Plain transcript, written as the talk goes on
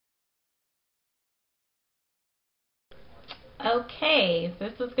Okay,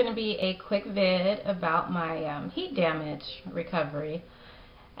 this is going to be a quick vid about my heat damage recovery.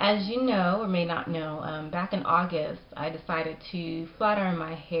 As you know or may not know, back in August I decided to flat iron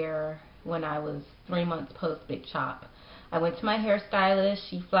my hair when I was 3 months post Big Chop. I went to my hairstylist,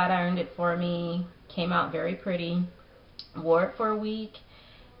 she flat ironed it for me, came out very pretty, wore it for a week,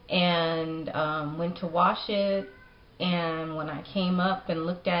 and went to wash it, and when I came up and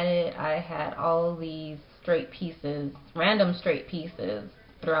looked at it, I had all these straight pieces, random straight pieces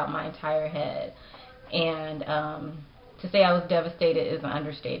throughout my entire head. And to say I was devastated is an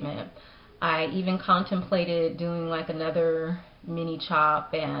understatement. I even contemplated doing like another mini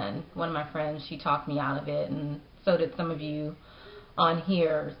chop, and one of my friends, she talked me out of it, and so did some of you on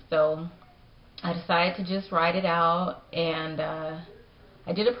here. So I decided to just ride it out, and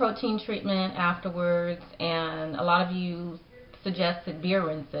I did a protein treatment afterwards, and a lot of you suggested beer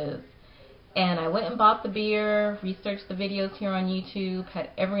rinses. And I went and bought the beer, researched the videos here on YouTube,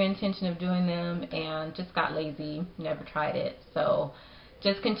 had every intention of doing them, and just got lazy, never tried it. So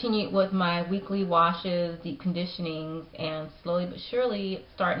just continued with my weekly washes, deep conditionings, and slowly but surely it's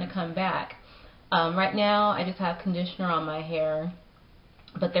starting to come back. Right now I just have conditioner on my hair,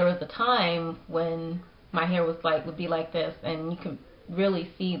 but there was a time when my hair would be like this, and you can really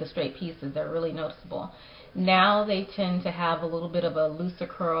see the straight pieces. They're really noticeable. Now they tend to have a little bit of a looser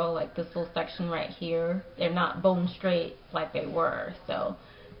curl, like this little section right here. They're not bone straight like they were. So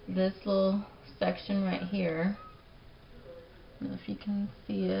this little section right here, I don't know if you can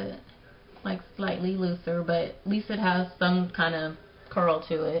see it, like slightly looser, but at least it has some kind of curl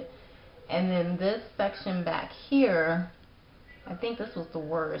to it. And then this section back here, I think this was the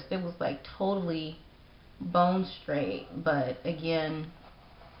worst. It was like totally bone straight, but again,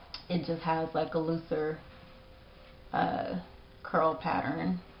 it just has like a looser curl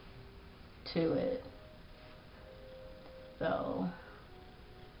pattern to it. So,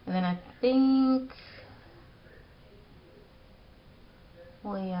 and then I think,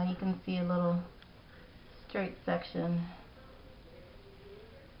 well, yeah, you can see a little straight section,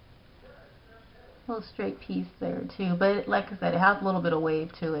 little straight piece there too, but like I said, it has a little bit of wave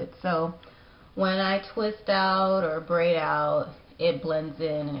to it. So when I twist out or braid out, it blends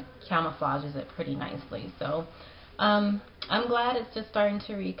in and it camouflages it pretty nicely. So I'm glad it's just starting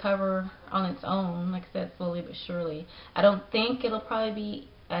to recover on its own, like I said, slowly but surely. I don't think it'll probably be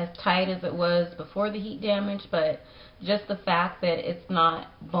as tight as it was before the heat damage, but just the fact that it's not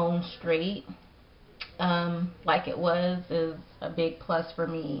bone straight like it was is a big plus for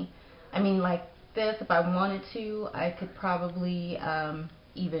me. I mean, like this, if I wanted to, I could probably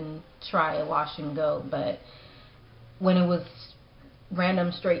even try a wash and go, but when it was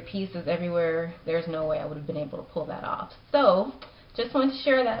random straight pieces everywhere, there's no way I would have been able to pull that off. So just wanted to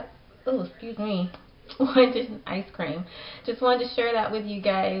share that. Oh, excuse me. Wanted ice cream. Just wanted to share that with you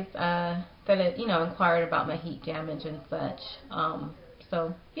guys that it, inquired about my heat damage and such.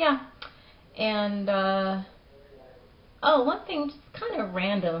 So yeah. And oh, one thing, just kind of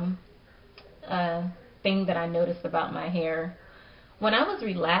random thing that I noticed about my hair. When I was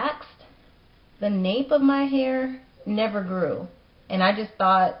relaxed, the nape of my hair never grew. And I just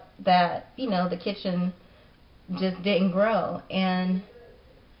thought that, the kitchen just didn't grow. And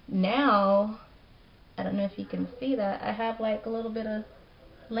now, I don't know if you can see that, I have like a little bit of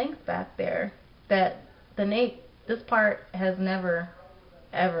length back there. That the nape, this part has never,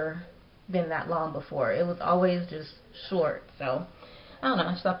 ever been that long before. It was always just short. So, I don't know,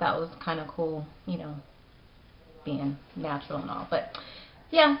 I just thought that was kind of cool, being natural and all. But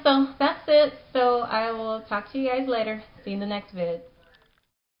yeah, so that's it. So I will talk to you guys later. See you in the next vid.